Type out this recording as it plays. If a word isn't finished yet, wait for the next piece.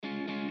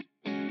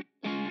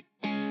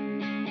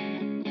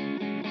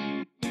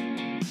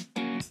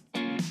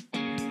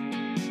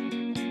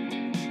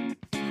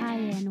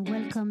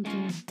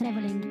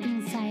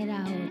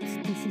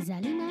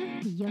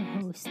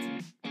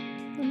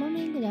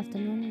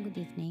and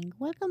good evening.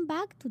 Welcome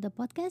back to the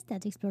podcast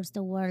that explores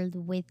the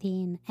world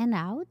within and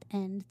out.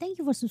 And thank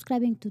you for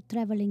subscribing to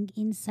Traveling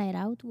Inside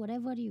Out,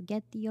 wherever you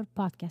get your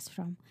podcast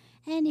from.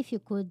 And if you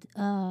could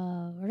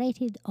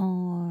rate it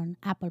on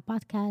Apple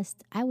Podcast,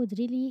 I would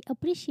really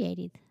appreciate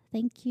it.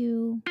 Thank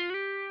you.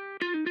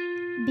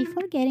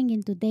 Before getting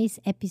into today's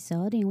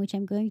episode, in which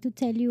I'm going to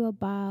tell you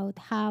about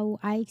how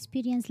I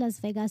experienced Las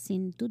Vegas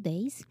in 2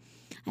 days,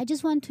 I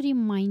just want to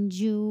remind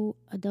you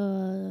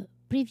the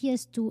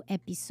previous two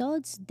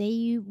episodes.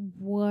 They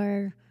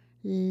were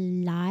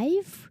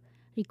live,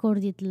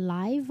 recorded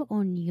live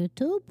on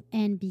YouTube,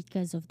 and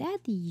because of that,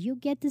 you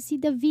get to see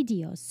the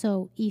video.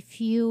 So if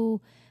you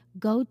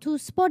go to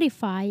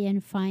Spotify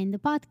and find the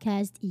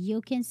podcast, you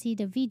can see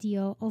the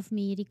video of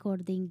me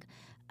recording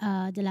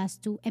the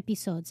last two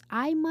episodes.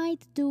 I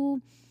might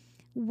do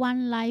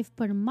one live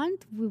per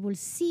month. We will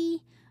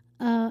see.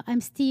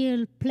 I'm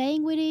still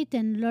playing with it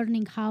and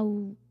learning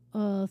how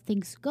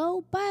things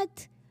go.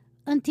 But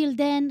until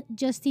then,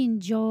 just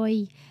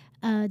enjoy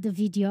the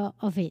video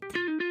of it.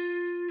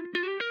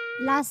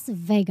 Las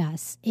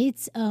Vegas.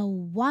 It's a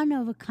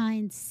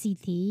one-of-a-kind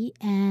city,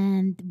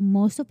 and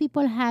most of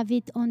people have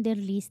it on their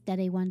list that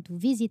they want to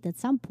visit at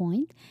some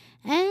point.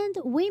 And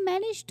we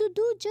managed to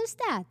do just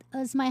that.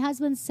 As my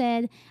husband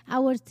said,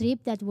 our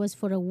trip that was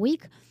for a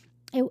week,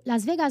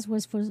 Las Vegas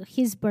was for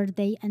his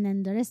birthday, and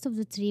then the rest of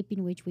the trip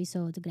in which we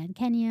saw the Grand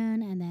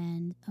Canyon, and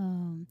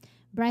then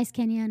Bryce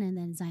Canyon, and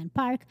then Zion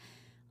Park,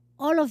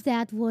 all of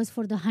that was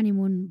for the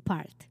honeymoon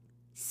part.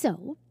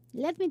 So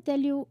let me tell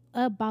you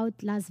about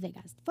Las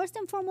Vegas. First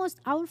and foremost,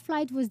 our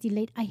flight was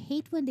delayed. I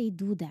hate when they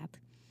do that.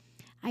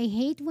 I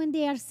hate when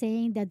they are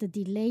saying that the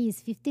delay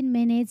is 15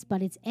 minutes,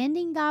 but it's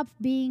ending up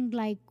being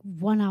like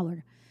 1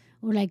 hour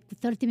or like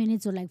 30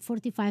 minutes or like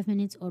 45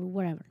 minutes or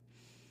whatever.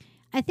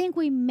 I think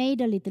we made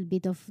a little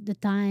bit of the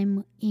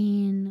time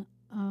in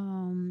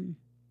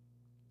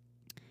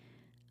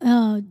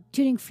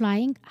during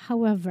flying.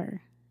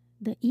 However,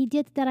 the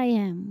idiot that I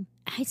am,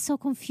 it's so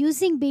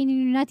confusing being in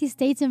the United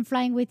States and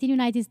flying within the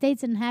United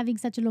States and having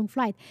such a long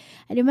flight.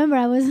 I remember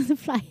I was on the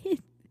flight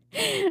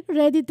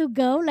ready to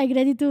go, like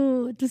ready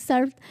to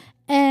surf,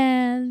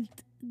 and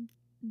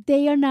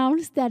they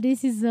announced that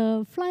this is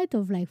a flight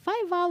of like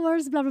 5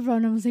 hours, blah, blah, blah.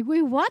 And I was like,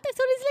 wait, what? I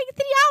thought it's like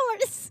 3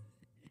 hours.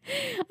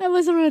 I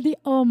was already,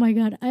 oh my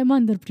God, I'm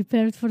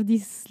underprepared for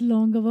this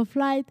long of a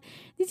flight.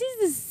 This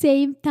is the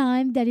same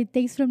time that it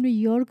takes from New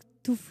York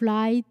to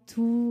fly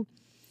to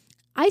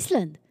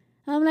Iceland.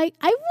 I'm like,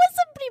 I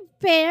wasn't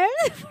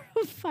prepared for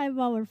a 5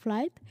 hour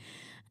flight.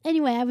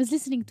 Anyway, I was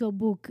listening to a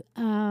book,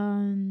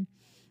 and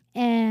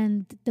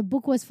the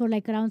book was for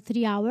like around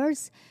 3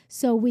 hours.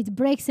 So with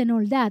breaks and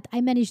all that,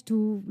 I managed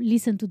to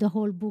listen to the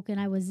whole book, and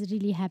I was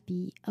really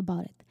happy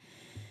about it.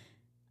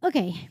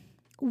 Okay,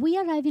 we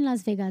arrived in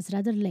Las Vegas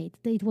rather late.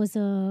 It was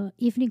a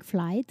evening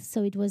flight,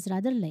 so it was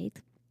rather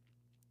late.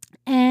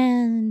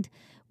 And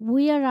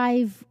we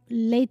arrived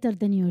later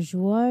than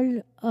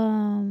usual,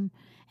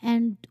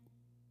 and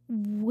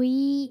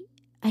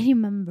I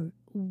remember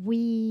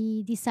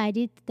we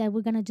decided that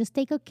we're gonna just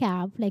take a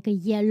cab, like a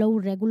yellow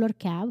regular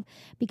cab,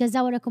 because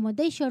our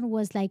accommodation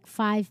was like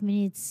 5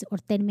 minutes or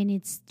 10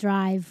 minutes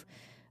drive,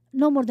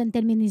 no more than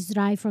 10 minutes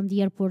drive from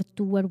the airport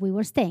to where we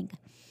were staying.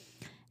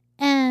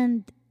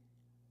 And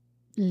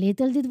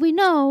little did we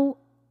know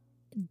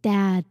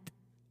that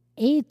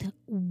it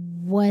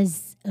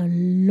was a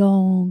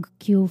long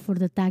queue for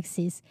the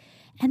taxis,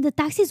 and the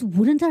taxis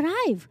wouldn't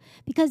arrive.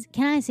 Because,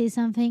 can I say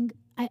something?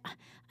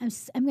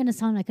 I'm going to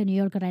sound like a New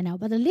Yorker right now,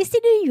 but at least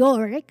in New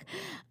York,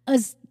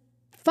 as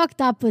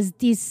fucked up as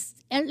this,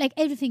 like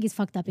everything is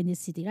fucked up in this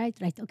city, right?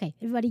 Right, okay.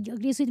 Everybody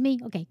agrees with me?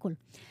 Okay, cool.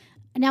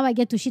 And now I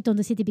get to shit on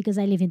the city because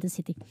I live in the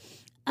city.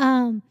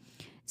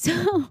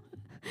 So,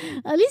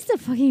 at least the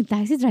fucking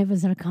taxi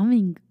drivers are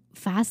coming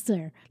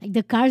faster. Like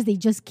the cars, they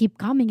just keep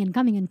coming and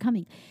coming and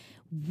coming.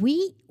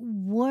 We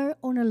were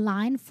on a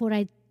line for,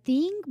 I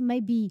think,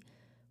 maybe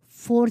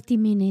 40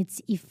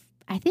 minutes,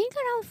 I think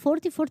around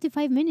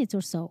 45 minutes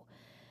or so,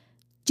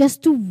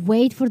 just to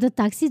wait for the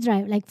taxi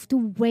drive, like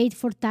to wait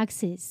for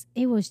taxis.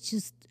 It was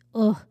just,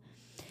 ugh.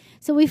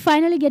 So we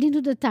finally get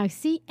into the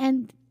taxi,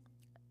 and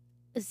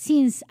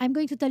since I'm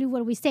going to tell you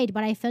where we stayed,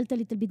 but I felt a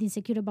little bit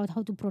insecure about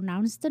how to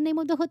pronounce the name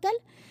of the hotel.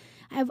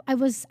 I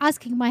was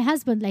asking my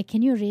husband, like,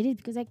 can you read it?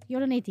 Because like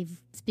you're a native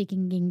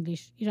speaking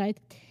English, right?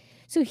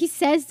 So he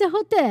says the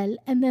hotel,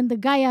 and then the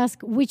guy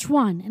asks, which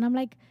one? And I'm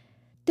like,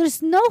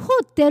 there's no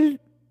hotel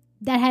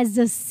that has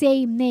the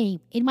same name.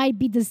 It might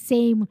be the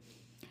same,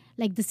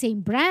 like the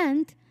same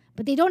brand,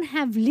 but they don't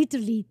have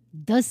literally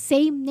the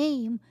same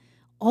name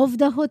of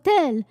the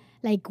hotel,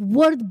 like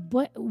word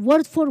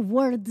for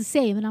word the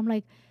same. And I'm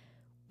like,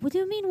 what do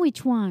you mean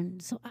which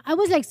one? So I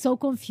was like so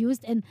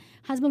confused, and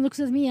husband looks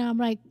at me, and I'm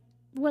like,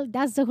 well,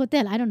 that's the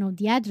hotel. I don't know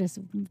the address.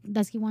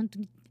 Does he want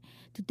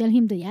to tell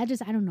him the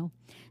address? I don't know.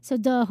 So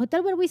the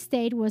hotel where we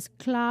stayed was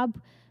Club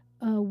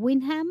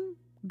Wyndham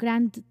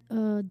Grand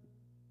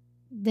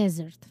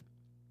Desert.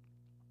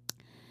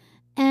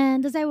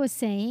 And as I was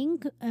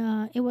saying,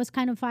 it was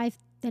kind of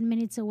 10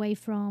 minutes away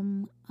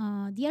from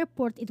the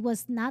airport. It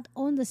was not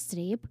on the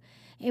strip.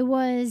 It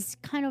was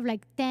kind of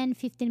like 10,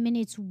 15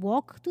 minutes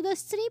walk to the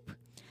strip.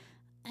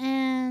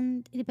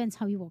 And it depends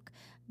how you walk.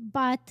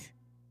 But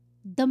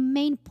the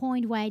main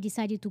point why I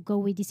decided to go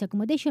with this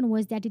accommodation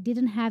was that it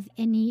didn't have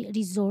any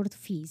resort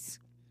fees.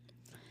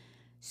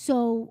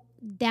 So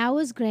that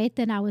was great.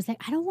 And I was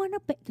like, I don't want to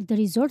pay the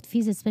resort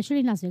fees, especially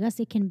in Las Vegas.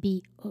 It can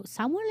be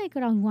somewhere like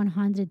around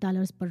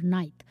 $100 per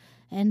night.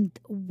 And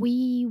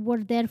we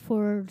were there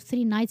for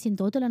 3 nights in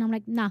total. And I'm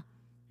like, nah,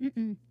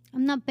 I'm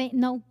not paying.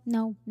 No,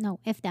 no, no.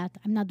 F that.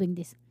 I'm not doing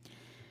this.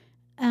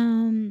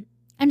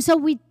 And so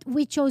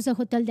we chose a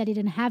hotel that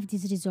didn't have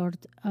this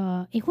resort.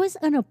 It was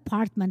an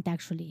apartment,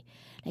 actually.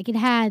 Like it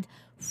had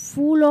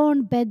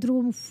full-on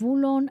bedroom,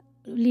 full-on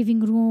living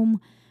room,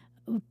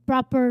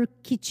 proper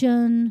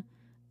kitchen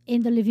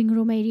in the living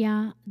room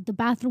area. The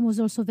bathroom was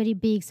also very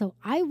big, so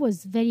I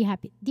was very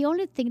happy. The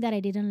only thing that I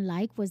didn't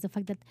like was the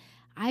fact that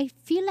I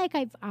feel like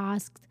I've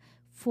asked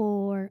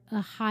for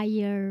a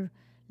higher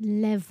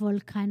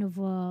level kind of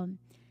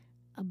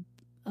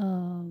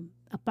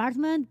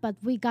apartment, but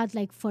we got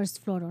like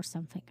first floor or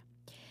something.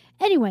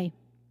 Anyway,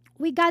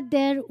 we got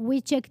there, we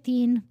checked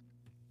in,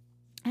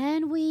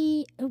 and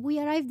we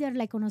arrived there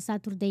like on a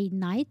Saturday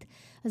night.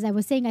 As I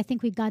was saying, I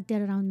think we got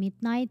there around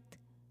midnight.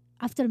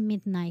 After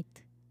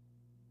midnight,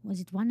 was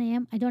it 1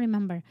 a.m.? I don't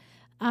remember.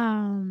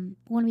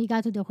 When we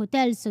got to the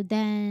hotel, so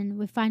then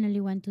we finally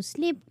went to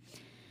sleep,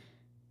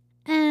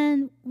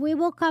 and we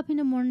woke up in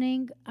the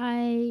morning.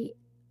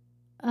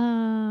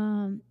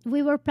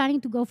 We were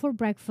planning to go for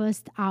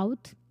breakfast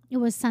out. It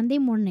was Sunday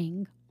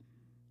morning.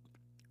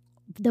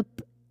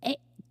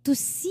 To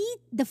see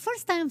the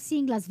first time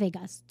seeing Las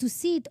Vegas, to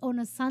see it on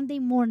a Sunday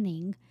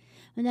morning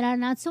when there are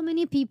not so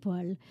many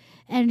people,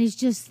 and it's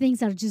just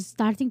things are just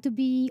starting to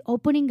be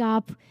opening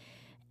up,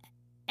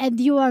 and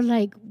you are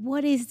like,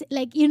 what is,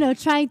 like,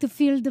 trying to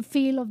feel the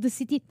feel of the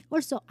city.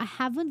 Also, I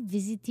haven't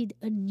visited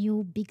a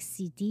new big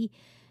city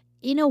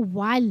in a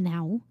while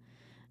now.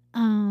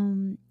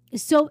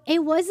 So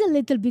it was a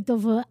little bit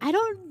of I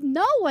don't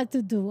know what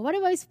to do. What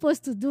am I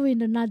supposed to do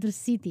in another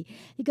city?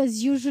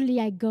 Because usually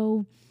I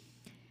go,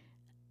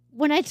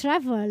 when I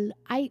travel,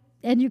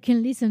 and you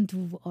can listen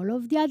to all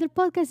of the other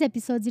podcast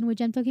episodes in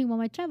which I'm talking about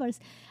my travels.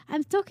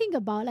 I'm talking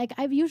about, like,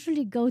 I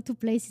usually go to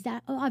places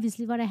that,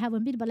 obviously, what I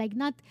haven't been, but like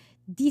not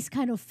these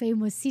kind of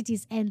famous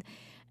cities. And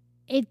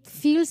it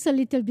feels a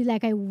little bit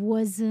like I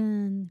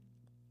wasn't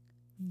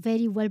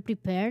very well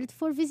prepared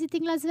for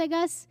visiting Las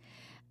Vegas.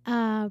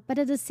 But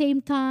at the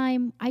same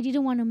time, I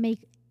didn't want to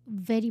make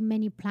very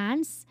many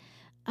plans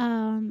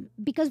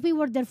because we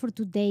were there for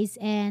 2 days,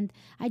 and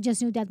I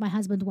just knew that my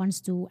husband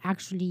wants to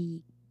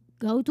actually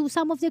go to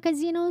some of the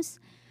casinos.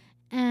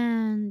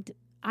 And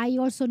I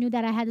also knew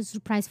that I had a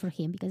surprise for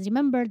him because,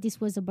 remember,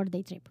 this was a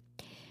birthday trip.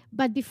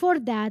 But before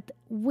that,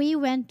 we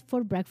went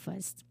for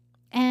breakfast.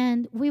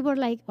 And we were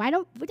like, I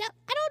don't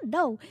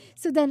know.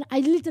 So then I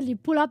literally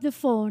pull up the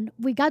phone.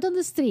 We got on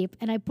the strip,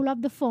 and I pull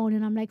up the phone,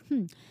 and I'm like,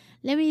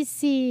 let me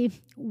see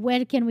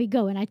where can we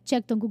go. And I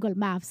checked on Google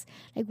Maps,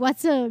 like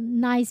what's a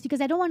nice, because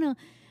I don't want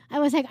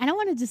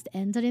to just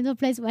enter into a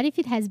place. What if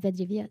it has bad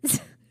reviews?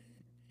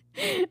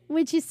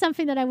 Which is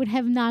something that I would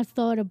have not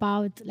thought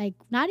about, like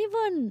not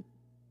even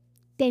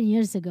 10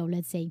 years ago,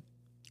 let's say.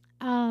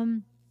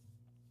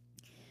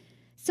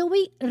 So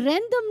we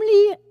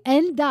randomly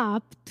end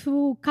up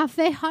to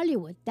Cafe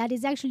Hollywood. That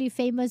is actually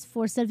famous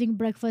for serving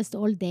breakfast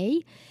all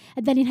day.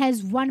 And then it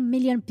has 1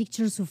 million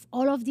pictures of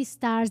all of these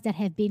stars that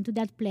have been to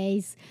that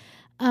place.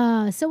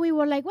 So we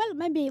were like, well,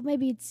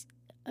 maybe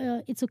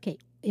it's okay.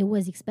 It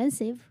was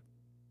expensive.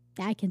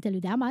 I can tell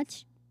you that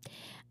much.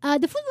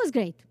 The food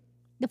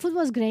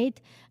was great.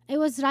 It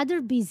was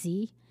rather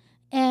busy.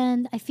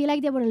 And I feel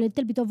like they were a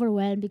little bit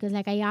overwhelmed because,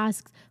 like, I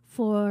asked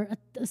for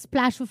a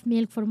splash of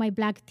milk for my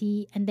black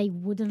tea, and they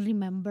wouldn't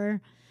remember.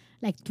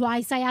 Like,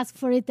 twice I asked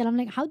for it, and I'm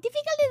like, how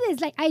difficult it is.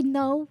 Like, I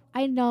know.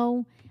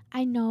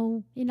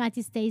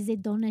 United States, they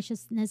don't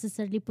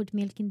necessarily put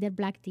milk in their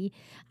black tea.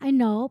 I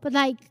know, but,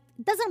 like,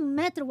 it doesn't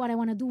matter what I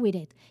want to do with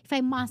it. If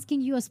I'm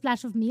asking you a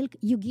splash of milk,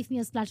 you give me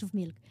a splash of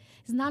milk.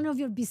 It's none of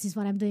your business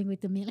what I'm doing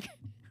with the milk,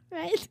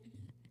 right?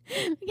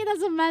 It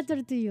doesn't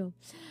matter to you.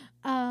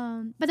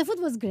 But the food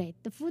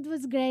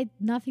was great.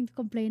 Nothing to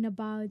complain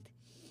about.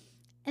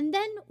 And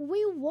then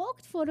we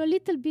walked for a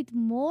little bit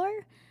more,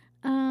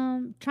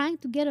 trying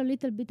to get a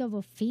little bit of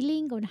a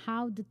feeling on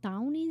how the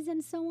town is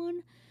and so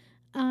on.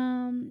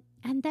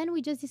 And then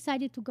we just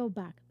decided to go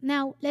back.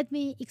 Now, let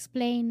me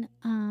explain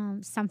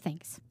some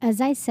things.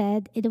 As I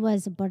said, it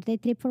was a birthday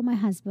trip for my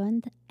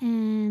husband,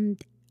 and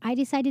I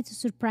decided to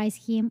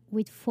surprise him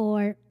with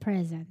 4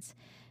 presents.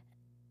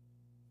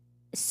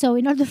 So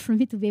in order for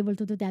me to be able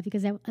to do that,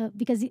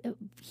 because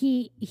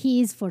he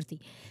is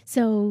 40,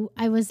 so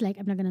I was like,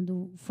 I'm not gonna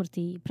do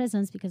 40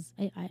 presents because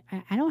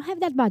I don't have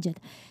that budget.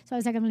 So I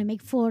was like, I'm gonna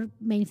make 4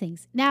 main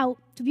things. Now,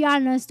 to be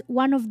honest,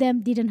 one of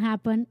them didn't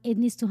happen. It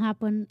needs to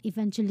happen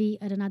eventually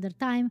at another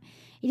time.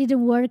 It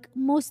didn't work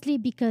mostly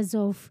because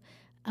of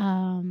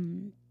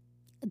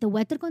the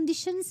weather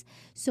conditions.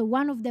 So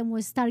one of them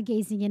was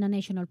stargazing in a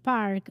national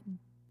park,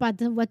 but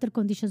the weather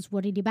conditions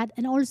were really bad.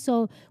 And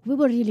also, we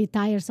were really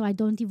tired, so I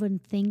don't even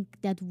think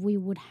that we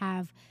would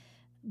have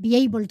be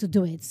able to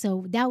do it.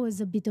 So that was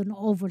a bit an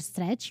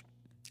overstretch.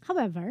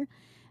 However,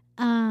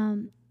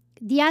 um,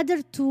 the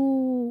other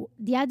two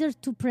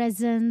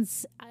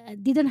presents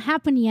didn't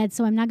happen yet,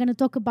 so I'm not going to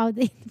talk about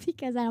it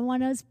because I don't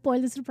want to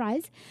spoil the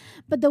surprise.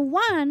 But the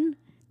one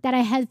that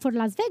I had for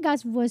Las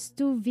Vegas was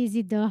to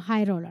visit the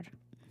high roller.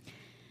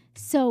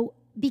 So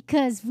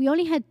because we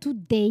only had 2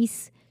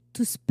 days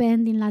to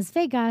spend in Las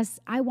Vegas,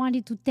 I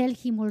wanted to tell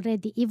him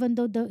already, even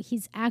though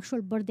his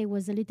actual birthday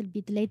was a little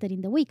bit later in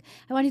the week.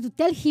 I wanted to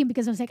tell him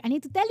because I was like, I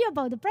need to tell you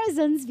about the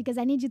presents because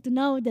I need you to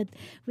know that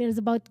we're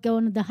about to go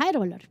on the high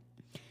roller.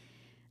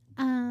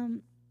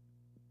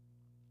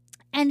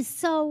 And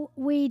so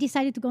we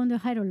decided to go on the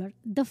high roller.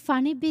 The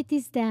funny bit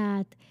is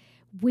that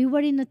we were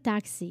in a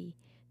taxi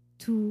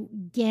to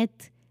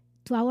get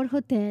to our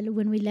hotel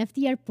when we left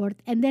the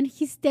airport, and then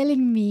he's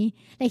telling me,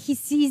 like, he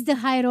sees the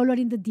high roller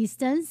in the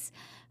distance,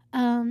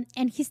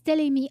 and he's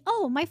telling me,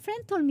 oh, my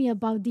friend told me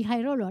about the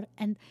high roller.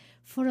 And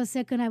for a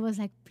second I was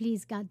like,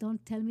 please God,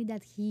 don't tell me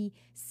that he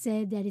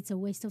said that it's a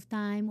waste of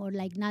time or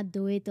like not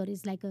do it or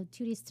it's like a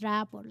tourist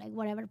trap or like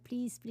whatever.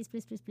 Please, please,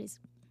 please, please, please.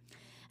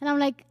 And I'm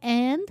like,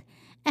 and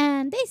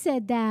they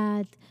said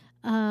that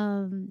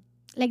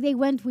like they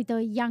went with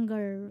a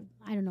younger,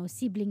 I don't know,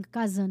 sibling,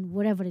 cousin,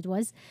 whatever it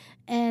was,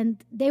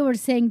 and they were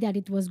saying that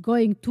it was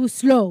going too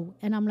slow.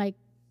 And I'm like,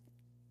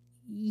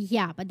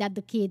 yeah, but that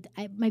the kid,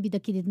 maybe the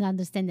kid didn't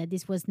understand that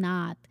this was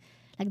not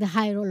like the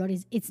high roller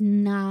it's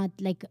not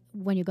like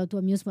when you go to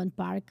amusement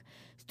park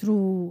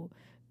through,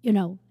 you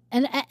know.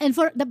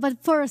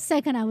 But for a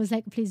second I was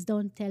like, please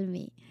don't tell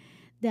me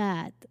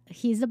that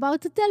he's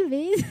about to tell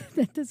me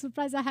that the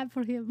surprise I have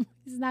for him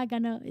is not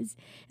gonna it's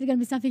gonna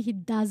be something he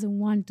doesn't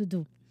want to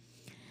do.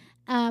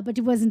 But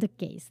it wasn't the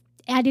case.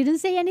 I didn't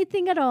say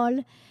anything at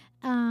all.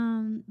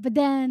 But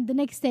then the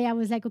next day I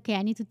was like, okay,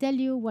 I need to tell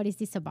you what is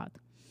this about.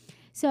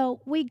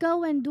 So we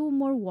go and do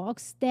more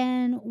walks.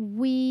 Then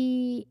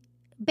we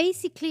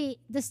basically,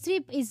 the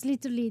strip is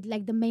literally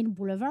like the main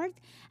boulevard,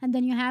 and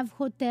then you have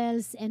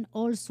hotels and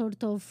all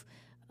sort of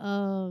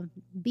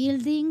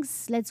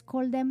buildings, let's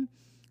call them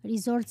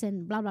resorts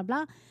and blah blah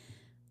blah,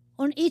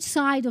 on each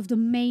side of the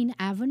main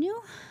avenue.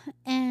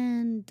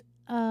 And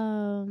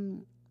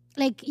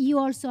like you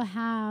also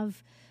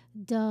have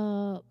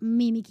the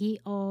mimicry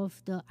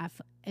of the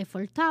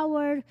Eiffel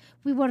Tower.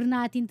 We were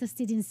not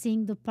interested in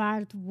seeing the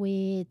part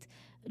with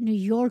New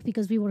York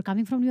because we were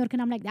coming from New York,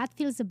 and I'm like, that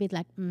feels a bit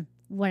like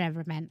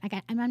whatever, man.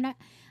 I'm not.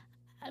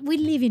 We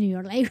live in New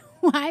York. Like,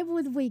 why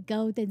would we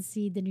go and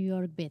see the New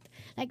York bit?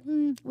 Like,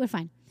 we're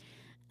fine.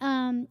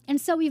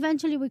 And so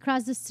eventually we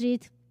cross the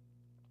street,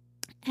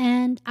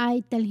 and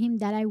I tell him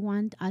that I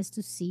want us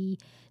to see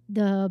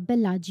the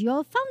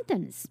Bellagio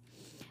Fountains,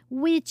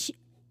 which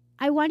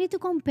I wanted to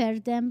compare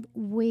them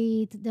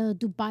with the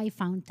Dubai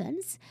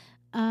fountains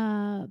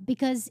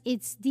because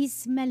it's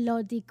this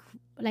melodic,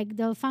 like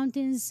the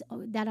fountains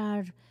that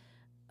are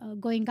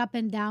going up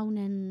and down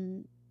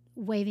and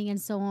waving and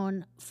so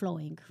on,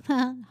 flowing.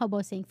 How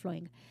about saying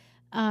flowing?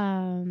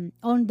 On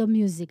the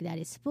music that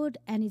is put,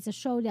 and it's a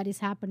show that is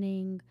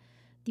happening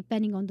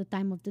depending on the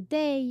time of the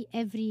day,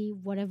 every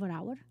whatever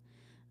hour,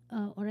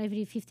 or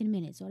every 15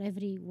 minutes, or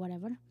every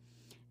whatever.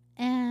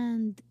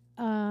 And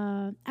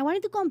I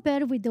wanted to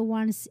compare with the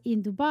ones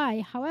in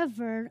Dubai.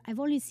 However, I've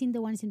only seen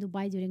the ones in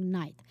Dubai during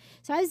night.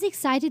 So I was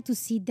excited to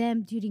see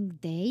them during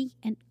day.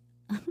 And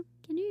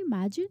can you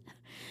imagine?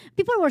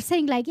 People were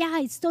saying like, yeah,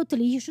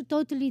 you should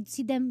totally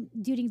see them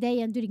during day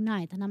and during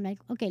night. And I'm like,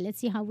 okay, let's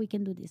see how we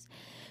can do this.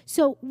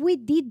 So we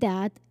did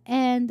that.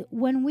 And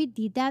when we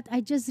did that, I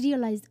just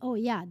realized, oh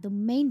yeah, the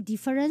main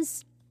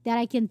difference that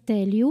I can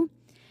tell you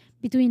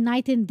between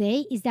night and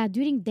day is that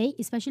during day,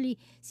 especially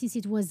since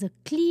it was a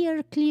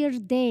clear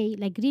day,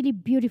 like really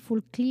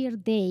beautiful, clear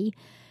day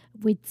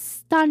with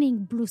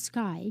stunning blue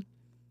sky,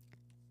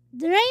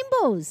 the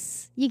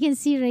rainbows, you can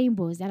see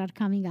rainbows that are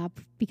coming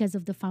up because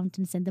of the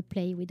fountains and the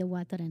play with the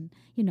water. And,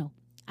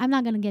 I'm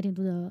not going to get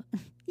into the,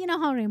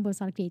 how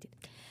rainbows are created.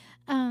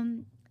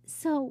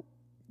 So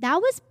that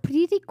was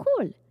pretty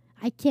cool.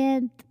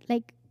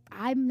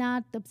 I'm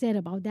not upset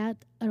about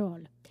that at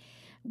all.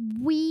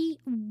 We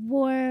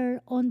were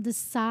on the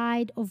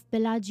side of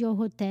Bellagio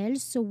Hotel,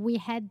 so we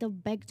had the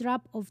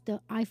backdrop of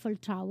the Eiffel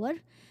Tower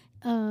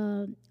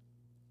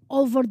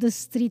over the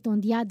street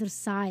on the other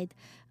side,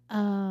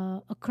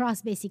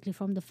 across basically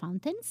from the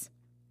fountains.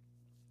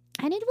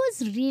 And it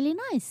was really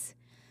nice.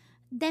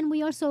 Then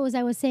we also, as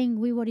I was saying,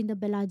 we were in the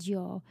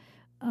Bellagio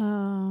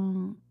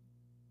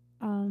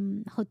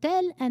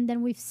hotel, and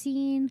then we've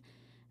seen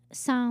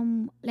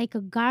some, like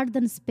a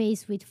garden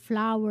space with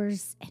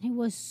flowers, and it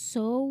was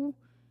so,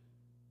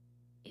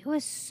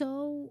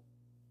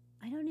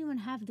 I don't even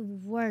have the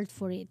word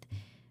for it,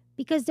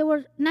 because there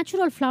were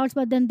natural flowers,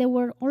 but then there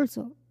were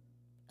also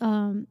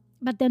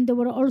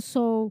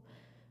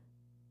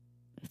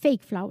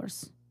fake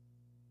flowers.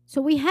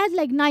 So we had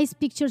like nice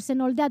pictures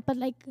and all that, but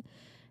like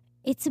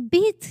it's a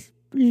bit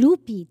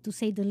loopy, to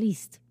say the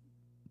least.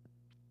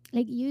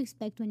 Like, you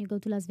expect when you go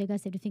to Las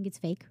Vegas everything is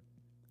fake,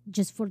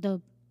 just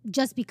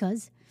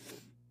because.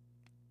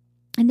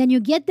 And then you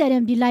get there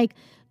and be like,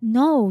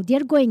 no,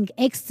 they're going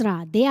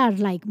extra. They are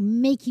like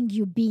making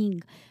you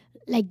being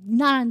like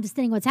not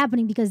understanding what's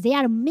happening because they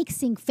are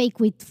mixing fake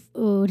with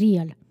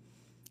real.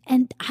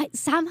 And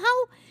somehow,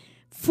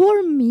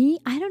 for me,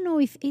 I don't know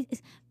if it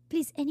is.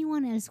 Please,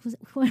 anyone else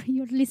who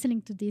you're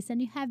listening to this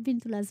and you have been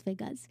to Las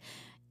Vegas,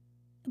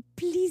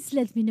 please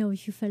let me know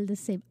if you felt the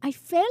same. I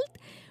felt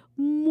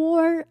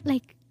more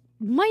like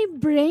my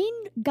brain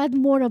got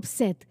more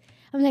upset.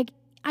 I'm like,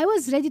 I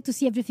was ready to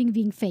see everything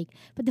being fake.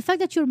 But the fact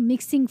that you're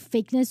mixing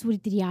fakeness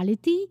with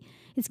reality,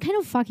 it's kind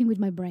of fucking with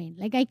my brain.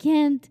 Like, I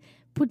can't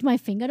put my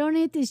finger on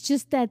it. It's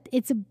just that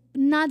it's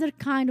another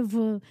kind of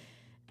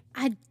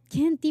I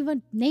can't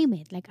even name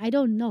it. Like, I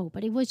don't know.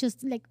 But it was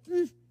just like,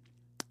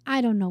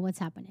 I don't know what's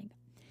happening.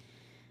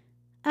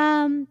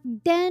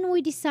 Then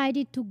we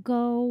decided to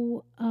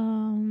go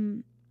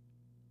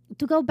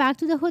back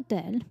to the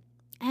hotel.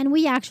 And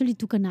we actually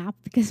took a nap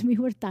because we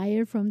were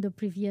tired from the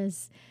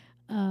previous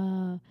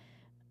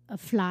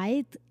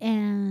flight,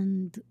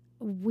 and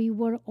we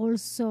were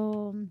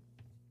also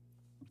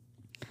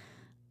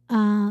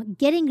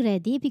getting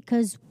ready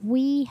because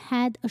we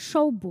had a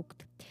show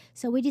booked.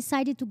 So we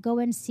decided to go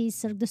and see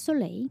Cirque du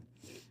Soleil,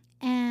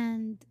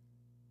 and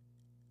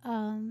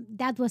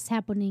that was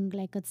happening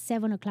like at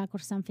 7 o'clock or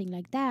something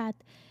like that.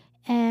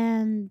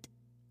 And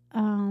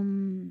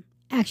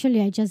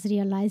actually, I just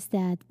realized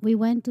that we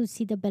went to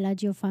see the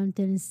Bellagio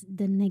Fountains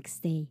the next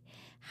day.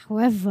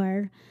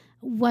 However,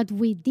 what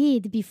we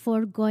did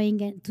before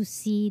going to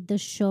see the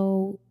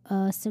show,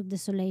 Cirque du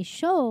Soleil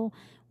show,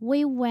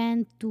 we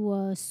went to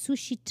a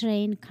sushi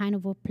train kind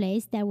of a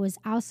place that was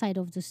outside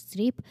of the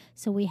strip.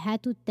 So we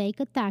had to take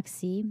a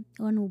taxi,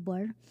 an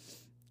Uber,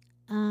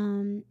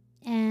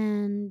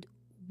 and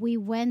we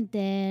went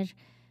there,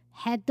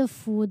 had the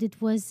food. The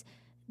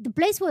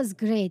place was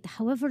great.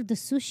 However, the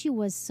sushi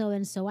was so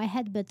and so. I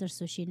had better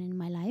sushi in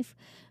my life.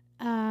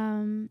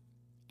 And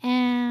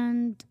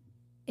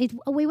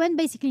we went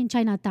basically in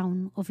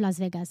Chinatown of Las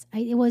Vegas.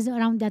 It was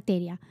around that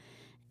area.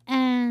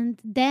 And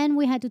then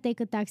we had to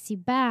take a taxi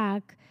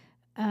back.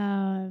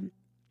 And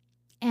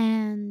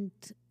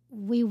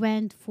we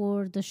went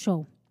for the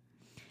show.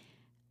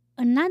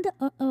 Another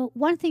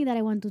one thing that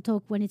I want to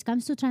talk when it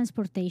comes to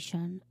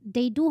transportation,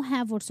 they do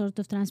have all sorts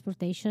of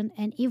transportation,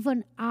 and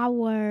even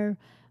our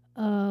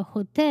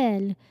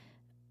hotel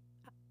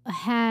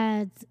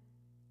had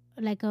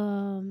like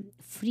a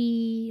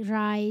free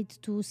ride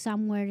to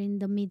somewhere in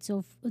the midst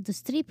of the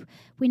strip.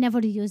 We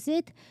never use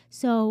it,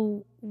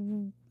 so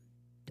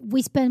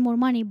we spend more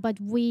money, but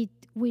we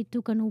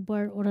took an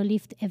Uber or a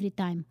Lyft every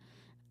time,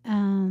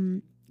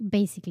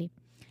 basically.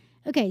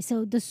 Okay,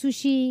 so the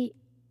sushi,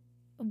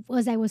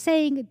 as I was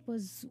saying, it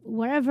was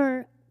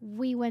wherever.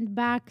 We went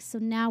back, so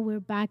now we're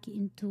back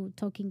into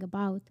talking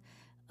about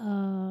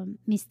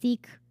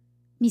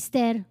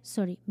Mystère,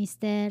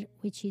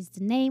 which is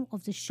the name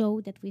of the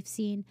show that we've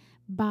seen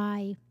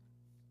by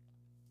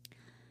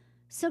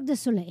Cirque du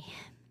Soleil.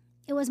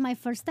 It was my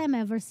first time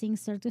ever seeing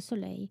Cirque du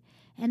Soleil.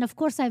 And of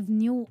course, I've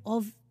knew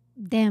of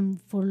them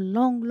for a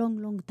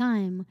long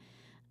time.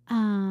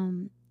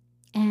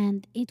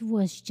 And it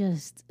was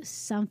just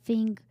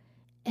something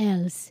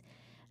else.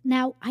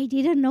 Now, I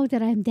didn't know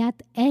that I'm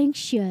that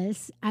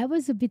anxious. I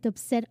was a bit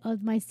upset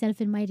of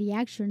myself and my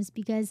reactions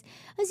because,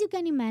 as you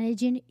can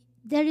imagine,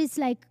 there is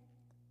like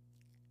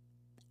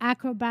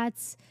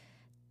acrobats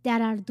that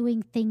are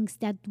doing things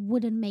that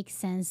wouldn't make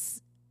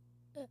sense,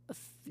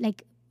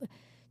 like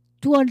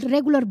to a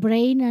regular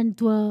brain and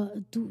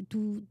to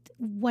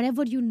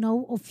whatever you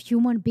know of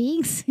human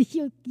beings.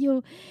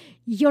 You're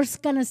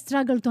gonna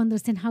struggle to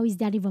understand how is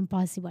that even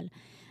possible,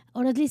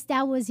 or at least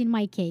that was in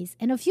my case.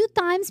 And a few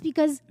times,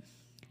 because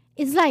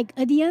it's like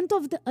at the end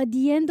of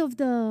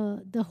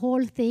the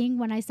whole thing,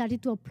 when I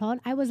started to applaud,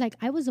 I was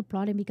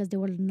applauding because there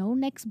were no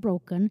necks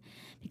broken,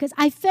 because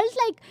I felt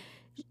like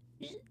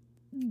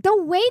the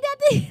way that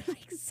they,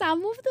 like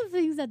some of the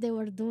things that they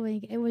were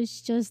doing, it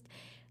was just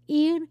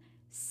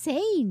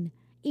insanely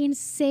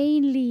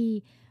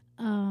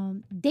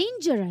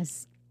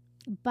dangerous.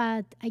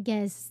 But I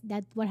guess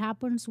that's what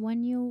happens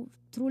when you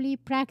truly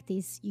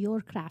practice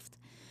your craft.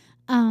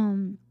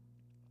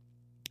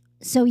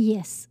 So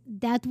yes,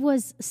 that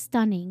was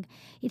stunning.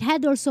 It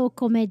had also a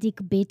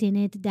comedic bit in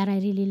it that I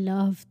really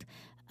loved.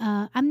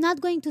 I'm not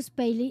going to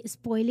spoil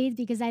it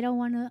because I don't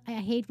want to. I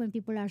hate when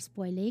people are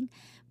spoiling.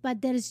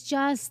 But there's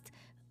just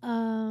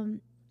the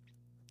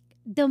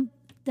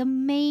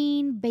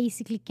main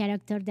basically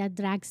character that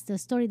drags the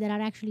story. There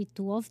are actually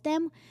two of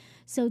them.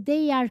 So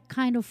they are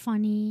kind of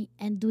funny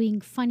and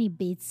doing funny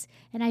bits.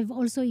 And I've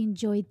also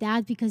enjoyed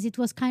that because it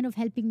was kind of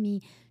helping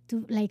me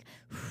to like,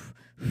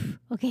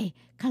 okay,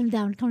 calm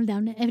down.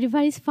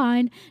 Everybody's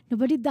fine.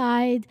 Nobody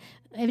died.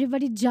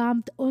 Everybody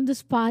jumped on the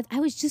spot. I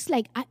was just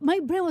like, my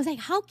brain was like,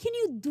 how can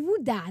you do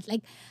that?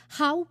 Like,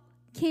 how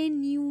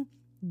can you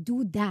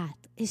do that?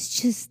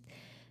 It's just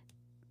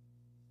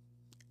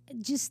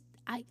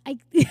I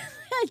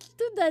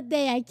to that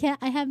day I can't.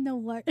 I have no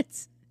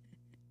words.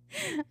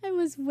 I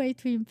was way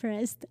too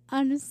impressed,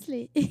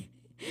 honestly.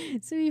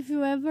 So if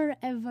you ever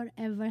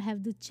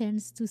have the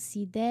chance to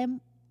see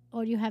them,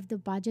 or you have the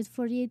budget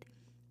for it,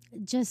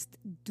 just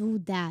do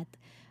that.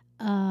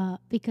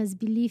 Because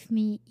believe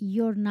me,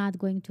 you're not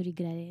going to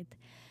regret it.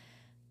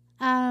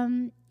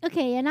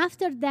 Okay, and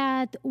after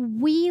that,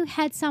 we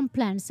had some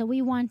plans. So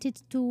we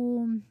wanted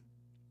to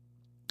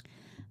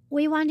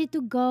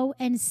go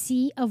and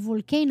see a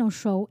volcano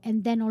show,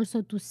 and then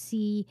also to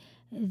see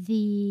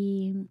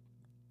the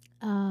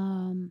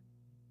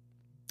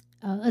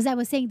as I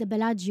was saying, the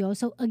Bellagio.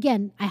 So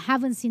again, I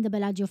haven't seen the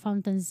Bellagio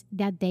fountains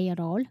that day at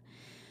all.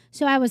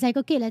 So I was like,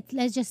 okay,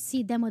 let's just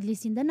see them at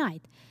least in the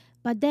night.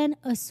 But then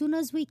as soon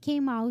as we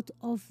came out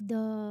of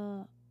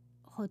the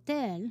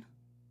hotel,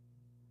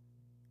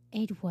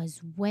 it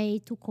was way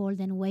too cold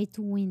and way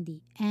too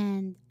windy.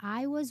 And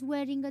I was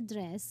wearing a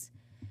dress,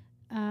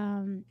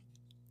 um,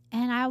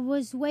 and I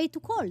was way too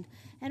cold.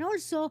 And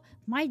also,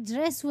 my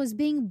dress was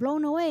being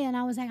blown away, and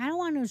I was like, I don't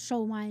want to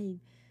show my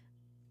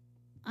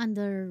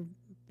under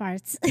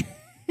parts.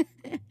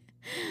 I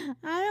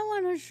don't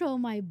want to show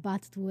my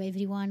butt to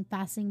everyone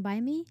passing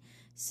by me.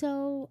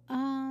 So,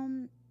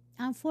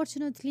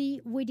 unfortunately,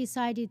 we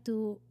decided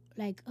to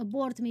like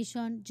abort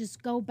mission,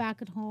 just go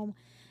back at home.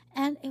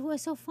 And it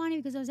was so funny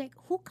because I was like,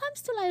 who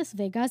comes to Las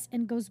Vegas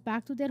and goes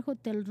back to their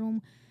hotel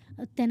room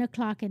at 10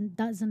 o'clock and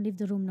doesn't leave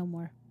the room no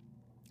more?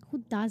 Who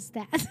does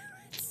that?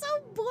 It's so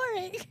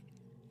boring.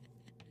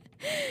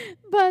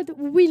 But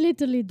we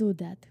literally do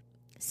that.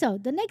 So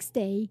the next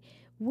day,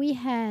 we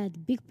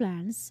had big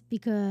plans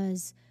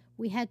because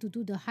we had to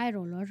do the high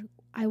roller.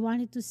 I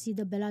wanted to see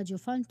the Bellagio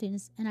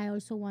fountains, and I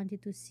also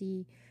wanted to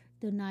see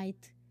the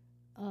night,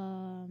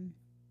 um,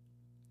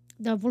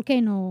 the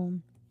volcano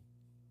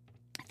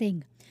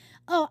thing.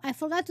 Oh, I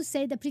forgot to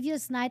say the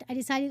previous night I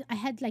decided I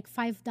had like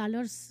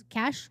 $5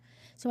 cash.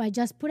 So I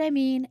just put them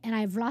in and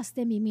I've lost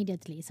them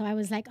immediately. So I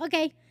was like,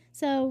 okay,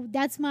 so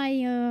that's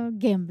my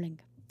gambling.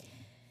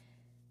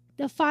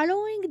 The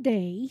following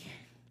day,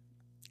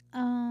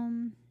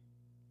 um,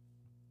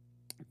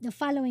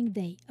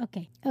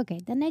 okay,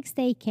 the next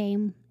day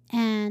came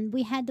and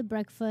we had the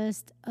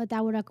breakfast at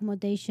our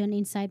accommodation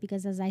inside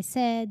because, as I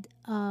said,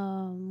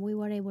 we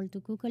were able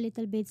to cook a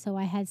little bit. So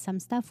I had some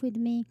stuff with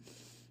me.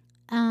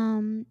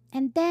 And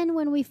then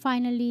when we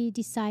finally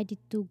decided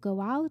to go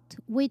out,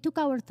 we took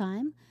our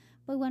time.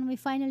 But when we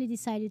finally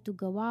decided to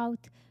go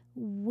out,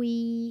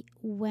 we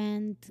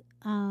went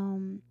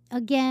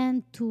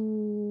again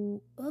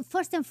to,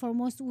 first and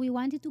foremost, we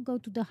wanted to go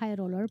to the high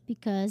roller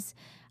because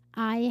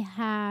I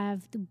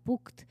have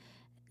booked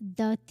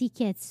the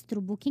tickets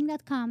through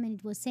booking.com, and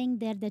it was saying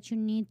there that you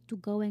need to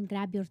go and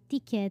grab your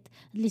ticket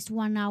at least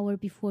 1 hour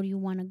before you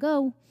want to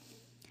go.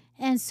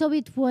 And so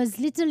it was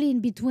literally in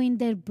between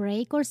their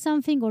break or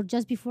something, or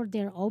just before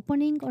their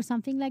opening or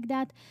something like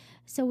that.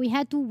 So we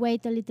had to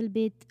wait a little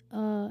bit.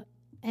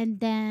 And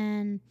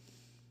then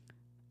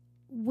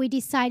we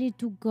decided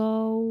to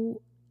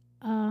go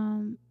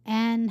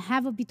and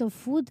have a bit of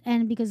food.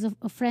 And because of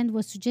a friend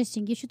was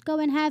suggesting you should go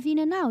and have In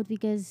and Out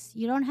because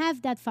you don't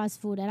have that fast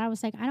food. And I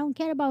was like, I don't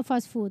care about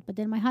fast food. But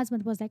then my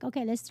husband was like,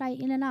 okay, let's try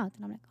In and Out.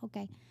 And I'm like,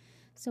 okay.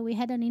 So we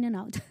had an In and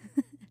Out.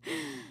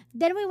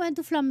 Then we went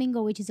to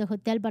Flamingo, which is a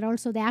hotel, but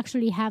also they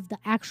actually have the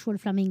actual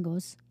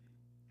flamingos.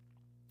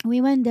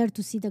 We went there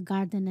to see the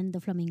garden and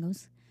the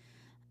flamingos.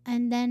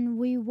 And then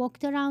we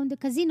walked around the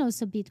casinos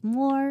a bit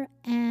more,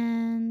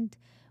 and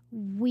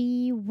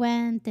we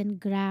went and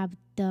grabbed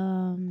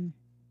the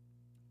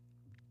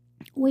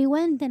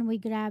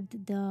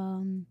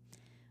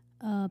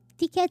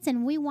tickets,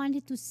 and we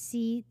wanted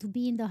to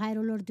be in the high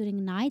roller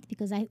during night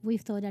because we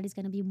thought that it's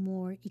going to be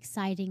more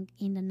exciting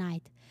in the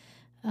night.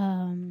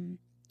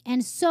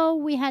 And so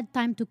we had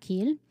time to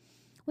kill.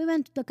 We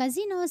went to the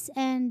casinos,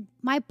 and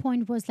my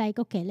point was like,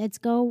 okay, let's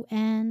go.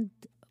 And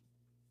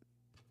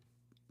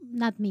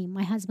not me,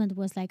 my husband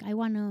was like, I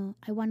wanna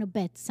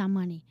bet some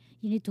money.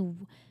 You need to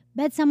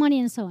bet some money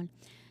and so on.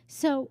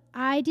 So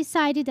I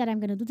decided that I'm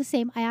gonna do the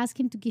same. I asked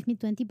him to give me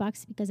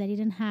 $20 because I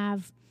didn't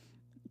have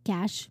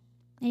cash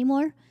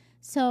anymore.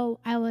 So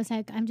I was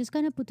like, I'm just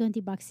gonna put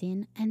 $20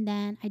 in, and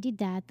then I did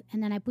that,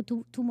 and then I put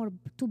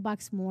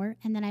 $2 more,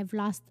 and then I've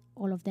lost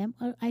all of them.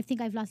 I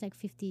think I've lost like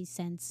 50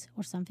 cents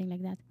or something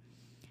like that.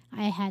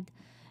 I had,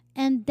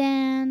 and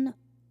then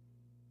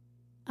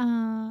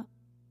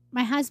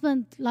my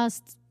husband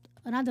lost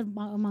another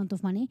amount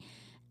of money,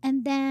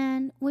 and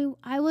then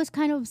I was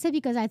kind of upset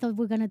because I thought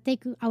we're gonna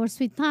take our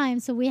sweet time,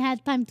 so we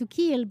had time to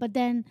kill, but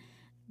then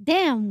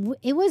damn,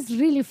 it was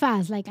really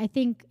fast. Like, I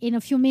think in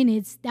a few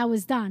minutes that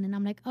was done. And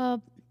I'm like,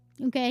 oh,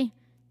 okay.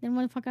 Then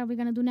what the fuck are we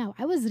going to do now?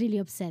 I was really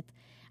upset.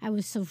 I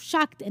was so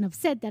shocked and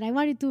upset that I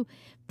wanted to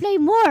play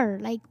more.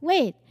 Like,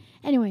 wait.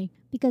 Anyway,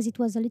 because it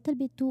was a little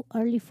bit too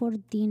early for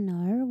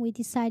dinner, we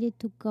decided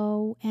to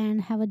go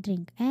and have a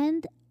drink.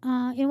 And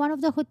in one of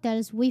the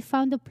hotels, we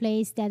found a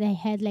place that they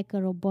had like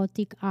a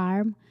robotic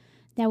arm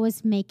that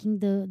was making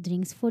the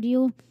drinks for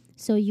you.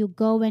 So you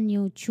go and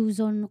you choose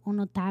on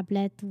a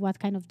tablet what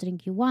kind of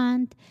drink you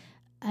want.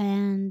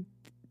 and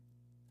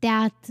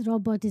that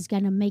robot is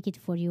gonna make it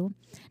for you.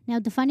 Now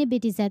the funny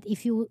bit is that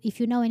if you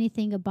know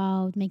anything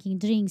about making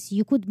drinks,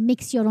 you could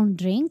mix your own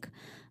drink.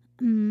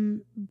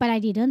 But I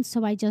didn't,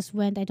 so I just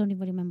went. I don't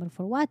even remember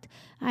for what.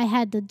 I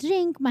had the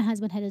drink. My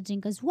husband had a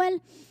drink as well,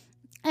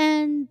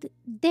 and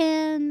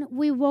then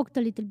we walked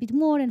a little bit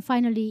more, and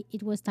finally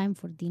it was time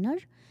for dinner.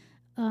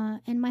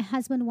 And my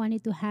husband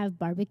wanted to have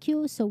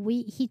barbecue, so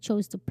he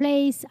chose the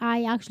place.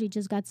 I actually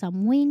just got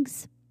some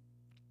wings,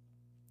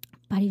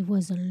 but it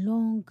was a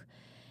long.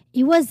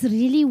 It was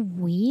really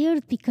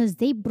weird because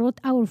they brought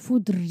our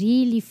food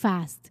really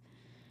fast,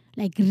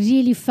 like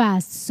really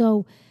fast.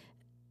 So,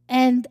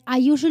 and I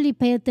usually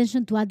pay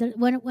attention to other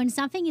when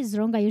something is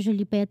wrong. I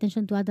usually pay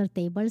attention to other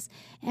tables,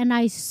 and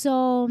I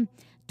saw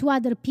two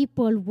other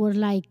people were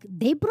like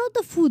they brought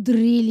the food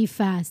really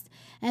fast,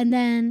 and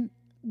then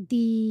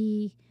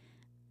the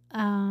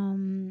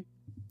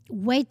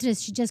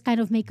waitress, she just kind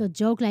of make a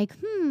joke like,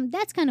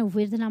 that's kind of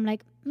weird, and I'm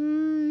like, I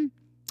don't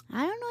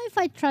know if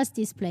I trust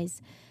this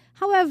place.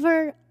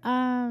 However,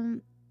 I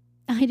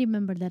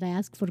remember that I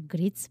asked for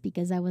grits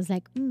because I was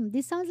like,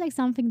 this sounds like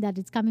something that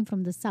is coming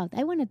from the south.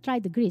 I want to try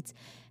the grits.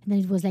 And then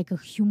it was like a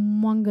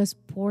humongous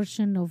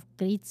portion of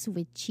grits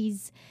with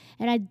cheese.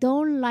 And I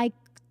don't like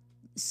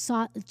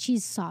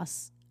cheese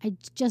sauce. I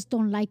just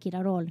don't like it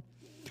at all.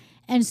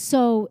 And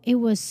so it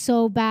was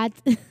so bad.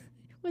 It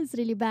was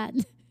really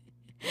bad.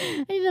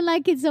 I didn't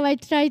like it, so I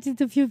tried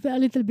it a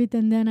little bit.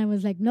 And then I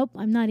was like, nope,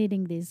 I'm not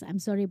eating this. I'm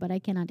sorry, but I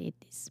cannot eat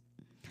this.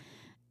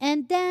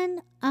 And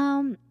then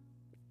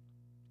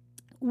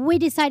we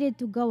decided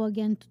to go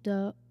again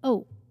to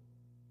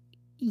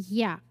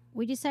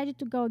we decided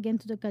to go again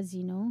to the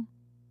casino.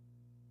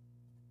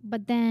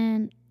 But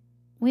then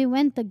we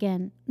went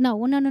again.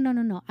 No.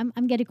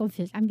 I'm getting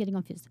confused.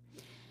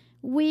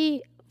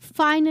 We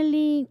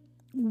finally,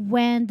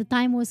 when the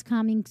time was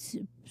coming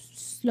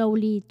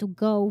slowly to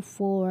go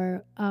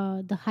for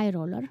the high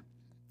roller.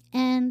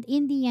 And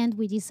in the end,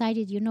 we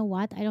decided, you know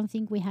what? I don't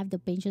think we have the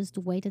patience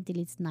to wait until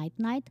it's night.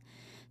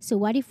 So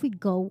what if we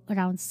go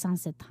around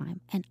sunset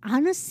time? And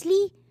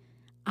honestly,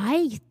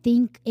 I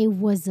think it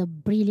was a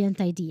brilliant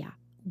idea.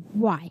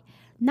 Why?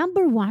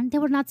 Number one,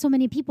 there were not so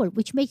many people,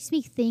 which makes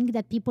me think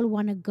that people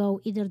want to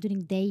go either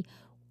during day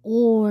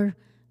or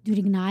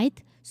during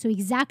night. So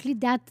exactly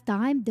that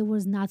time, there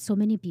was not so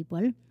many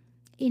people,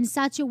 in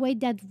such a way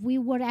that we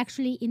were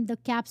actually in the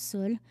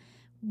capsule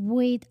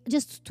with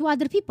just two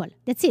other people.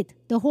 That's it,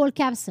 the whole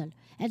capsule.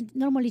 And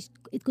normally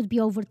it could be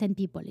over 10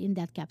 people in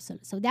that capsule.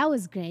 So that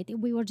was great.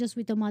 We were just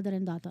with a mother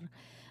and daughter.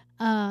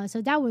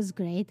 So that was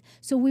great.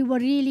 So we were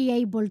really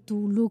able to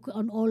look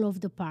on all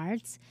of the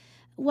parts.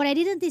 What I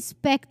didn't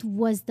expect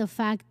was the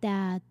fact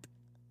that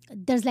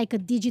there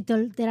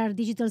are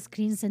digital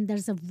screens and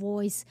there's a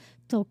voice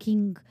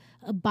talking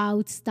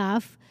about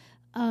stuff.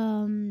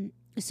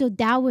 So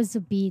that was a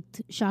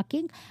bit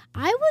shocking.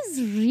 I was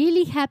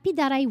really happy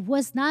that I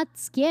was not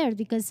scared,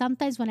 because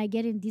sometimes when I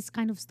get in this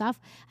kind of stuff,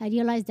 I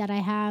realize that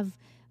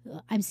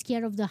I'm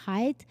scared of the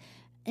height,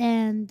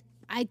 and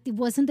it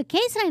wasn't the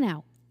case right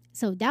now.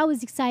 So that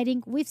was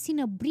exciting. We've seen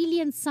a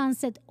brilliant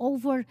sunset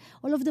over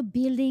all of the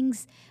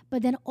buildings,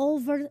 but then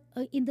over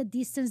in the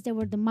distance there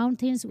were the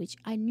mountains, which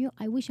I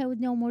wish I would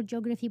know more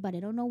geography, but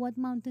I don't know what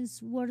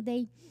mountains were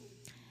they.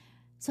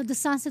 So the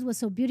sunset was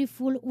so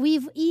beautiful.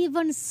 We've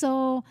even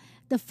saw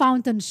the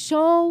fountain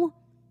show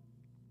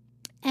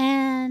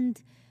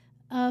and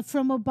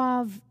from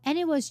above, and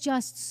it was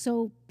just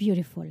so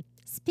beautiful.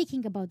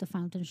 Speaking about the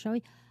fountain show,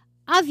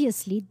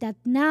 obviously that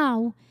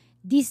now,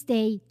 this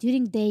day,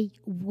 during day,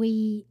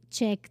 we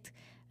checked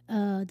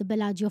the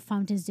Bellagio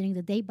Fountains during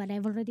the day, but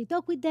I've already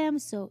talked with them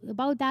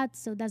about that,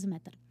 so it doesn't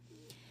matter.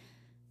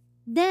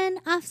 Then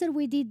after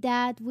we did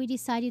that, we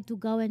decided to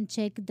go and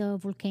check the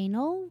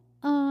volcano.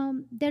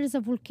 There is a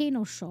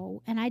volcano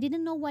show, and I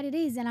didn't know what it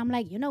is. And I'm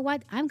like, you know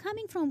what? I'm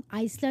coming from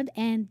Iceland,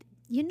 and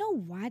you know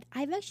what?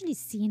 I've actually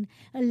seen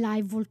a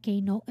live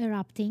volcano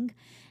erupting,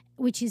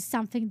 which is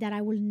something that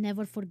I will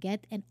never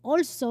forget. And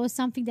also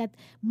something that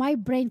my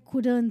brain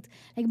couldn't,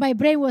 like my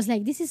brain was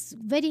like, this is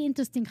very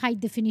interesting high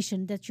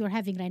definition that you're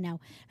having right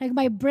now. Like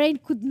my brain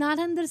could not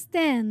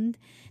understand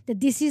that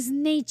this is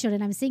nature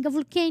and I'm seeing a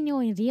volcano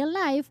in real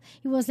life.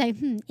 It was like,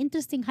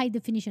 interesting high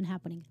definition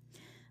happening.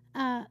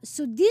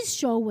 So this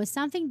show was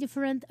something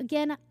different.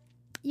 Again,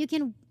 you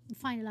can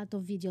find a lot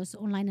of videos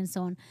online and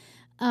so on.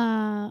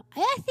 I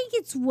think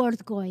it's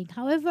worth going.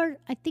 However,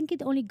 I think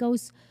it only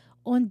goes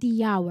on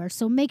the hour.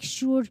 So make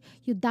sure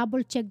you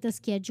double check the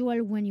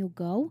schedule when you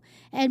go.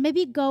 And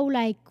maybe go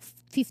like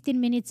 15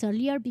 minutes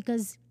earlier,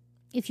 because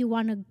if you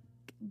want to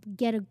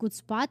get a good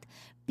spot.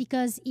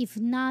 Because if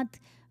not,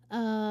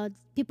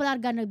 people are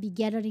going to be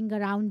gathering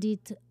around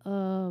it.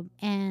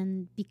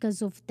 And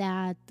because of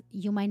that,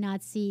 you might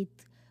not see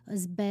it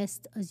as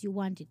best as you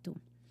want it to.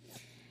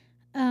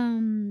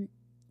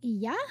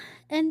 Yeah.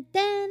 And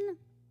then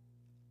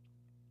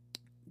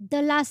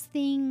the last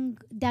thing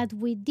that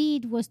we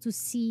did was to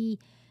see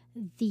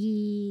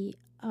the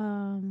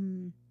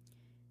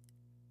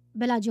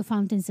Bellagio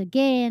Fountains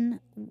again,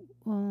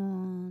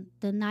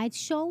 the night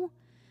show.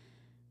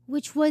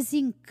 which was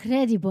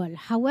incredible.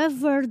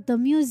 However, the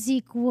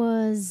music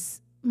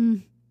was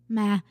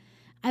meh.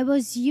 I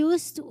was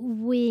used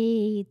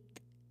with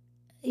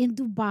in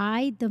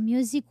Dubai, the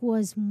music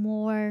was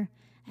more.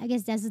 I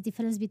guess that's the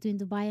difference between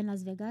Dubai and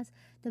Las Vegas.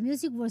 The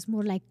music was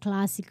more like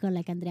classical,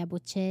 like Andrea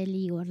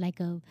Bocelli, or like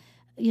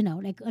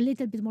like a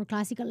little bit more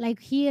classical. Like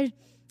here,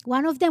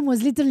 one of them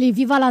was literally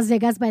 "Viva Las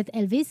Vegas" by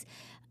Elvis,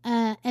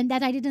 and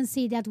that I didn't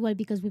see that well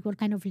because we were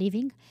kind of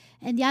leaving.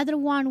 And the other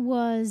one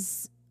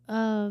was.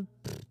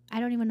 I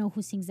don't even know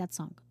who sings that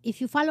song. If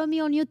you follow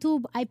me on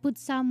YouTube, I put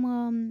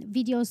some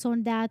videos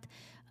on that.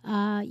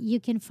 You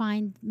can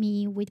find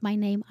me with my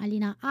name,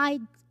 Alina,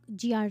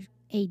 Igrad.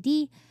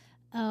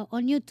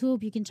 On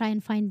YouTube, you can try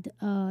and find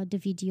the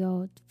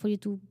video for you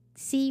to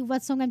see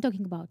what song I'm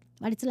talking about.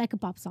 But it's like a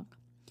pop song.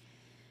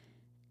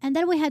 And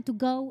then we had to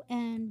go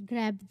and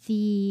grab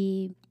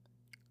the.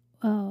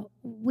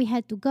 We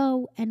had to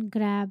go and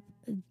grab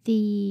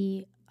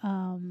the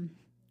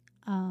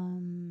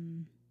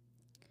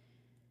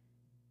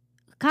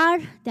car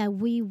that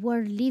we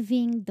were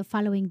leaving the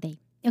following day.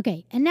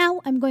 Okay, and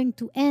now I'm going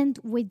to end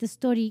with the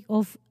story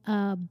of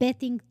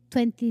betting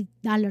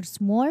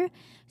 $20 more.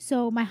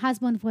 So my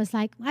husband was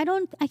like, I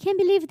can't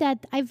believe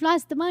that I've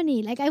lost the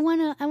money. Like I'm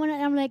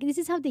like, this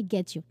is how they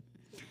get you.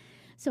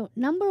 So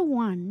number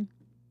one,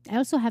 I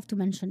also have to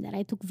mention that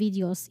I took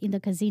videos in the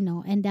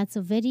casino, and that's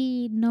a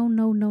very no.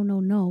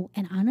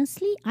 And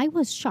honestly, I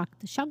was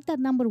shocked. Shocked that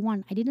number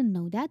one, I didn't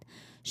know that.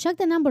 Shocked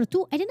that number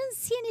two, I didn't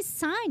see any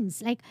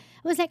signs. Like,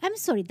 I was like, I'm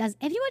sorry, does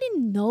everybody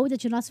know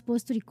that you're not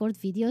supposed to record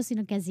videos in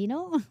a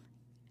casino?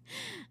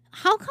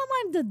 How come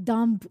I'm the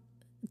dumb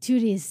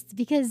tourist?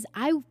 Because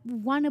I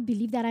want to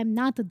believe that I'm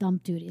not a dumb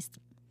tourist.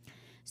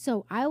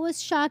 So I was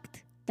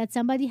shocked that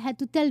somebody had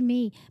to tell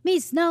me,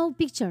 Miss, no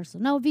pictures,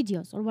 no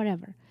videos, or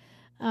whatever.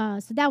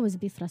 So that was a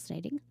bit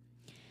frustrating.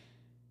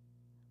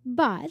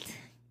 But,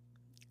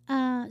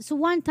 so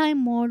one time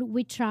more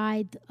we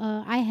tried,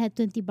 I had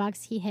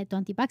 $20, he had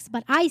 $20,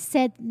 but I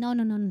said, no.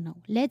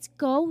 Let's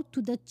go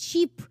to the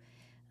cheap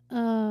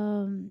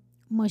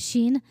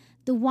machine,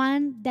 the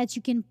one that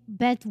you can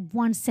bet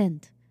 1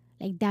 cent.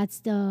 Like that's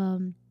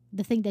the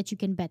thing that you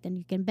can bet. And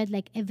you can bet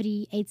like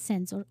every 8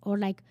 cents or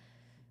like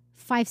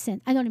 5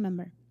 cents. I don't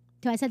remember.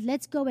 So I said,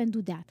 let's go and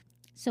do that.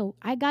 So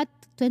I got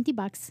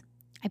 $20.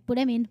 I put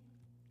them in.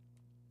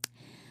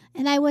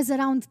 And I was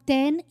around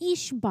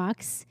 10-ish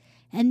bucks.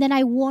 And then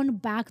I won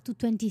back to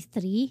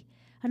 23.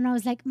 And I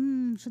was like,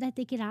 should I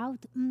take it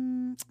out?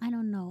 I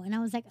don't know. And I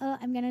was like,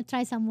 I'm going to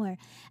try somewhere.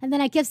 And then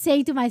I kept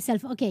saying to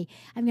myself, okay,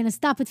 I'm going to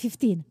stop at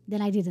 15.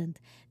 Then I didn't.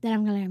 Then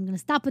I'm going to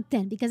stop at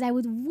 10 because I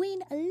would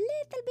win a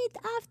little bit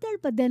after,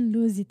 but then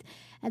lose it.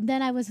 And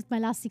then I was at my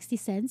last 60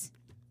 cents.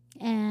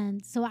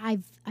 And so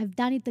I've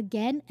done it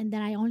again. And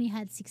then I only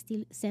had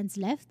 60 cents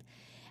left.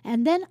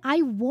 And then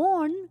I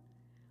won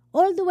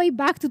all the way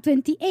back to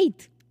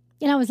 28.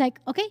 And I was like,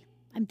 okay,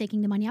 I'm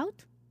taking the money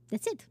out.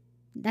 That's it.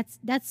 That's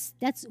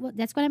what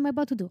I'm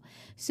about to do.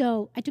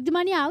 So I took the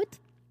money out.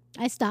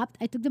 I stopped.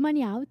 I took the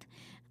money out.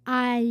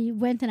 I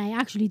went and I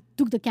actually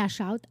took the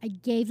cash out. I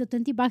gave the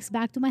 $20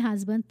 back to my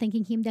husband,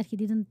 thanking him that he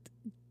didn't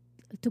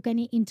took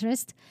any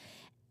interest.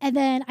 And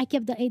then I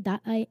kept the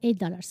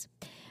 $8.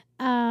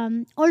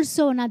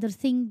 Also, another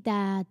thing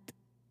that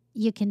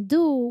you can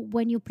do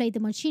when you play the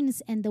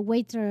machines and the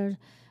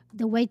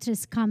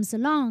waitress comes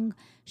along,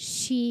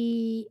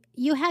 you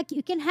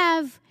can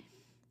have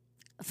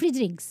free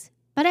drinks.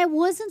 But I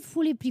wasn't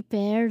fully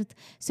prepared,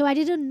 so I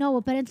didn't know.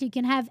 Apparently, you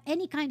can have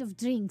any kind of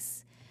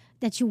drinks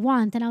that you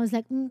want. And I was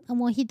like, a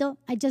mojito?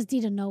 I just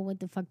didn't know what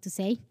the fuck to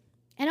say.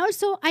 And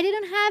also, I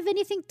didn't have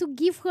anything to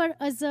give her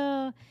as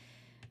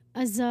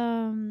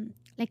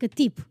like a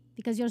tip.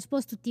 Because you're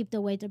supposed to tip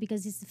the waiter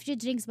because it's free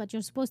drinks, but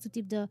you're supposed to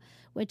tip the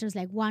waiters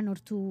like $1 or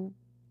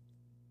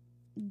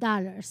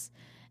 $2.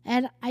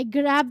 And I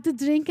grabbed the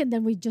drink and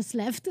then we just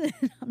left.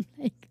 I'm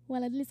like,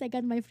 well, at least I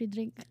got my free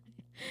drink.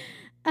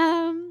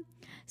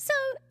 So,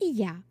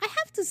 yeah, I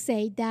have to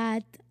say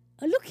that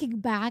looking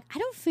back, I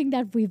don't think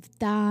that we've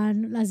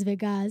done Las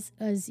Vegas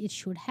as it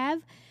should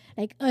have,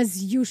 like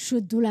as you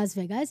should do Las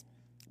Vegas.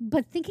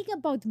 But thinking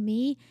about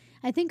me,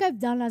 I think I've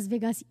done Las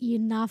Vegas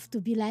enough to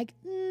be like,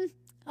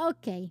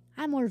 okay,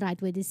 I'm all right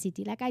with this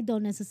city. Like, I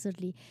don't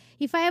necessarily,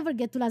 if I ever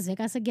get to Las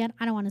Vegas again,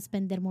 I don't want to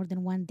spend there more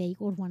than 1 day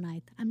or 1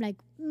 night. I'm like,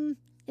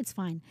 it's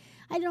fine.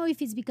 I don't know if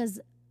it's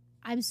because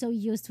I'm so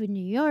used to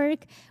New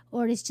York,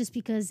 or it's just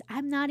because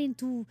I'm not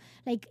into,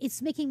 like,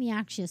 it's making me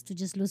anxious to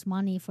just lose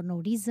money for no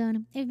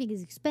reason. Everything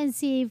is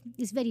expensive.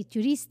 It's very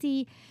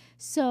touristy.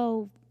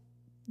 So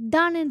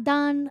done and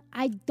done,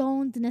 I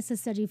don't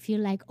necessarily feel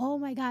like, oh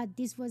my God,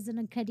 this was an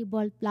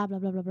incredible blah, blah,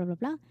 blah, blah, blah, blah,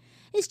 blah.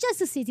 It's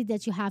just a city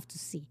that you have to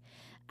see.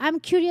 I'm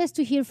curious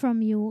to hear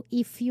from you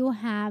if you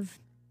have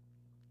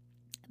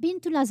been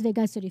to Las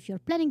Vegas or if you're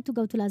planning to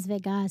go to Las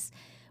Vegas.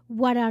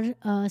 What are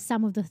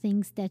some of the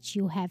things that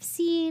you have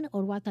seen,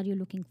 or what are you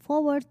looking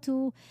forward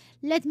to?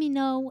 Let me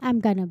know. I'm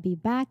gonna be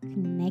back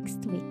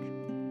next week.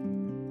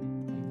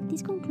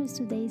 This concludes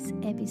today's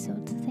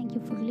episode. Thank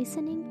you for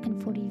listening and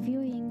for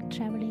reviewing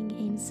Traveling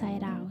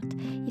Inside Out.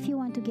 If you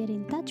want to to get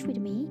in touch with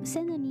me,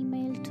 send an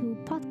email to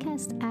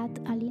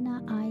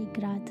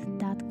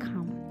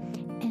podcast@alinaigrad.com.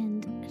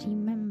 And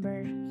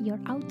remember, your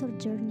outdoor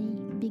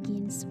journey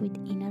begins with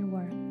inner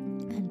work.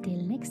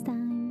 Until next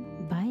time.